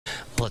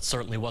Well, it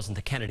certainly wasn't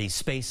the Kennedy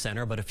Space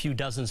Center, but a few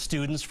dozen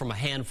students from a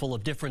handful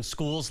of different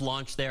schools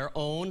launched their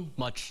own,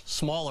 much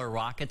smaller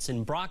rockets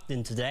in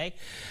Brockton today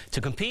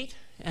to compete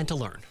and to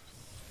learn.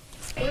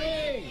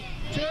 3,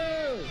 2,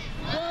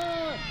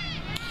 1.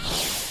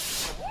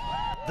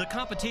 The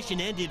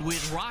competition ended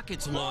with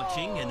rockets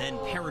launching and then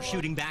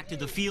parachuting back to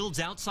the fields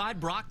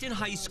outside Brockton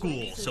High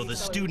School so the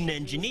student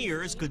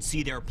engineers could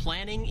see their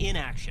planning in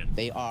action.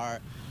 They are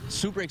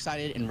super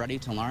excited and ready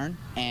to learn,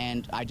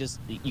 and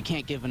you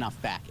can't give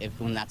enough back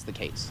when that's the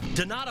case.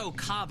 Donato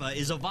Cava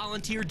is a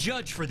volunteer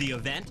judge for the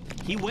event.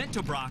 He went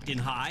to Brockton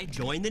High,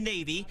 joined the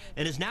Navy,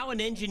 and is now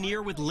an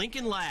engineer with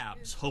Lincoln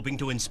Labs, hoping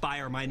to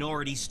inspire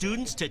minority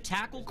students to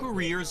tackle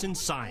careers in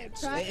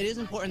science. It is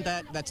important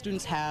that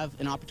students have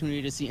an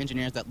opportunity to see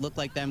engineers that look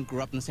like them,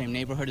 grew up in the same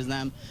neighborhood as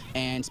them,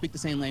 and speak the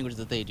same language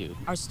that they do.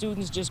 Our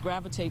students just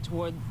gravitate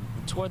toward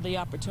the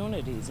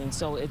opportunities, and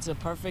so it's a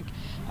perfect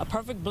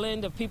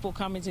blend of people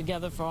coming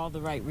together for all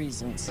the right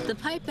reasons. The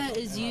pipette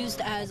is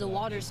used as a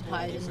water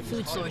supply and a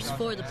food source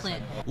for the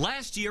plant.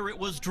 Last year it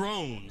was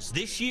drones.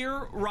 This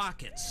year,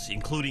 rockets,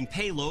 including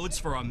payloads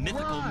for a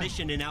mythical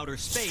mission in outer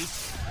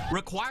space,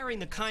 requiring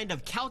the kind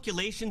of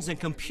calculations and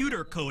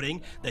computer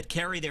coding that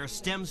carry their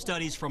STEM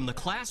studies from the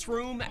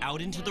classroom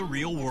out into the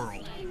real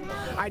world.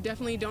 I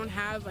definitely don't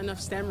have enough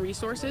STEM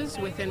resources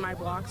within my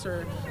blocks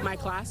or my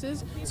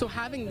classes, so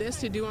having this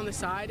to do on the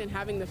side and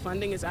having the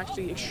funding is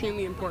actually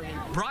extremely important.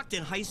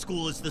 Brockton High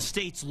School is the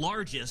state's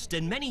largest,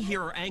 and many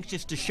here are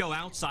anxious to show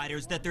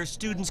outsiders that their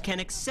students can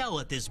excel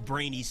at this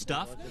brainy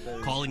stuff,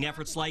 calling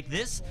efforts like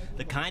this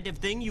the kind of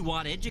thing you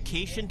want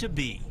education to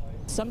be.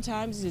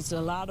 Sometimes it's a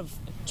lot of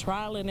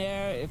trial and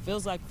error. It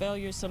feels like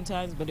failure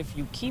sometimes, but if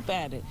you keep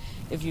at it,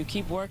 if you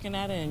keep working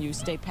at it and you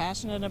stay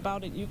passionate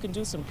about it, you can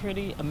do some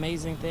pretty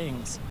amazing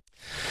things.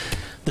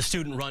 The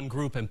student-run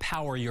group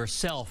Empower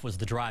Yourself was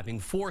the driving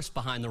force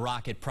behind the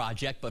rocket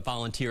project, but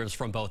volunteers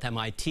from both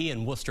MIT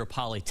and Worcester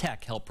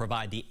Polytech helped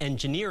provide the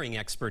engineering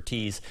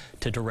expertise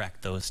to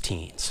direct those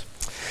teens.